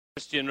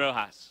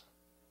Rojas.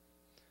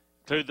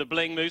 Include the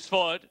Bling moves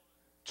forward.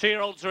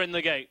 2-year-olds are in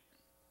the gate.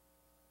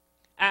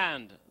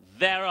 And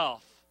they're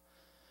off.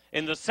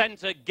 In the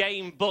centre,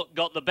 Game Book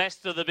got the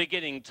best of the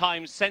beginning.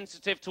 Time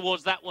sensitive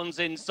towards that one's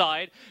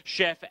inside.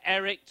 Chef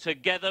Eric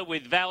together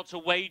with Vow to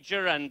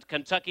Wager and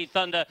Kentucky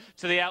Thunder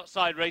to the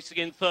outside, racing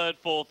in third,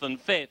 fourth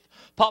and fifth.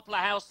 Poplar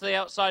House to the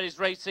outside is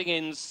racing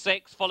in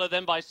sixth, followed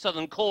then by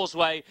Southern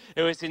Causeway,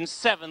 who is in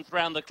seventh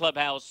round the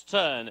clubhouse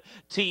turn.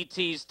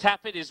 TT's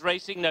Tapit is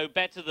racing no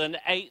better than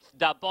eighth.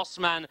 Da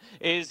Bossman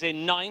is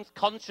in ninth.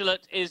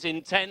 Consulate is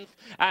in 10th.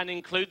 And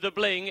Include the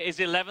Bling is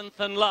 11th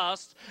and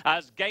last,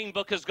 as Game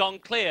Book has gone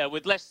clear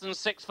with less than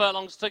 6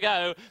 furlongs to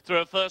go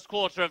through a first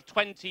quarter of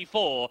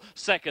 24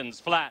 seconds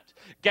flat.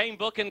 Game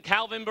Book and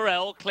Calvin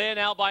Borel clear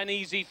now by an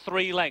easy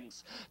 3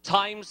 lengths.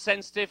 Time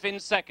sensitive in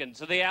second.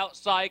 To the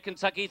outside,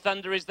 Kentucky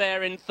Thunder is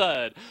there in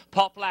third.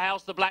 Poplar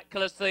House, the black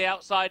colours to the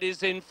outside,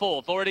 is in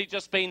fourth. Already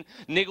just been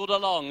niggled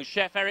along.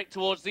 Chef Eric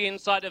towards the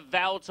inside of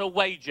Vow to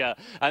Wager.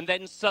 And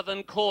then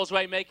Southern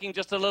Causeway making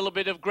just a little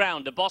bit of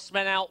ground. The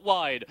Bossmen out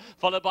wide,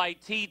 followed by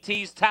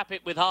TT's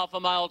Tapit with half a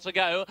mile to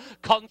go.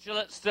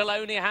 Consulate still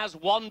only has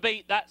 1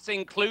 beat. That's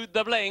Include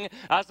the Bling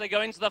as they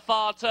go into the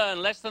far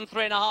turn. Less than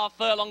 3.5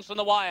 furlongs from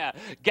the wire.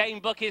 Game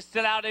Book is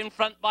still out in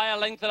front by a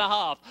length and a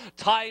half.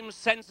 Time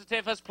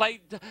Sensitive has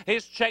played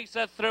his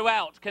chaser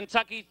throughout.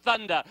 Kentucky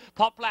Thunder,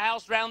 Poplar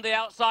House round the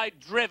outside,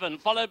 driven,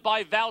 followed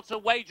by Vow to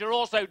Wager,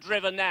 also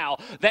driven now.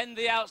 Then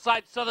the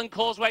outside, Southern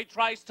Causeway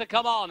tries to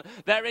come on.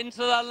 They're into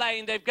the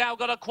lane. They've now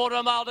got a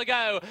quarter mile to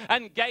go,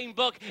 and Game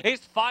Book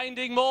is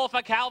finding more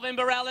for Calvin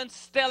Borel, and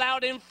still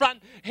out in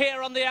front.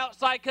 Here on the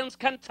outside comes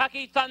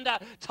Kentucky Thunder.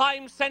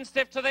 Time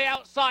Sensitive to the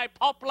outside.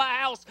 Poplar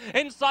House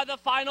inside the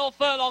final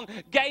furlong.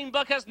 Game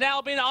Book has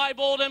now been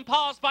eyeballed and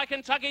passed by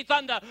Kentucky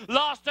Thunder.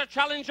 Last a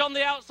challenge on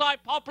the outside.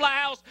 Poplar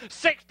House,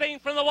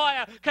 16th from the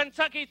wire.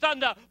 Kentucky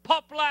Thunder,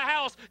 Poplar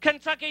House.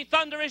 Kentucky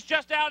Thunder is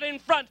just out in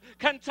front.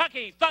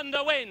 Kentucky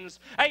Thunder wins.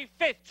 A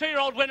 5th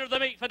 2-year-old winner of the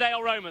meet for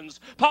Dale Romans.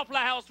 Poplar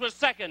House was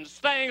second,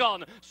 staying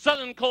on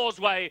Southern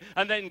Causeway,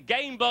 and then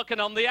Game Book,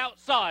 and on the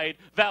outside,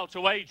 Vow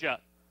to Wager.